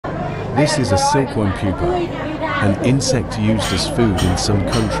This is a silkworm pupa, an insect used as food in some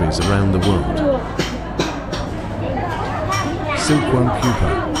countries around the world. Silkworm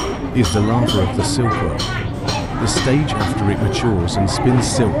pupa is the larva of the silkworm, the stage after it matures and spins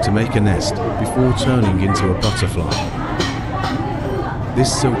silk to make a nest before turning into a butterfly.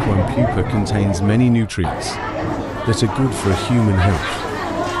 This silkworm pupa contains many nutrients that are good for human health.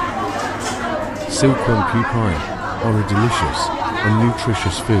 Silkworm pupae are a delicious and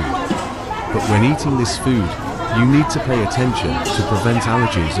nutritious food, but when eating this food, you need to pay attention to prevent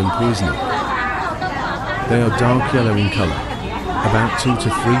allergies and poisoning. They are dark yellow in colour, about 2 to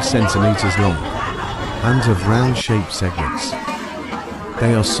 3 centimeters long, and have round-shaped segments.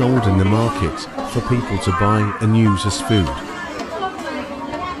 They are sold in the market for people to buy and use as food.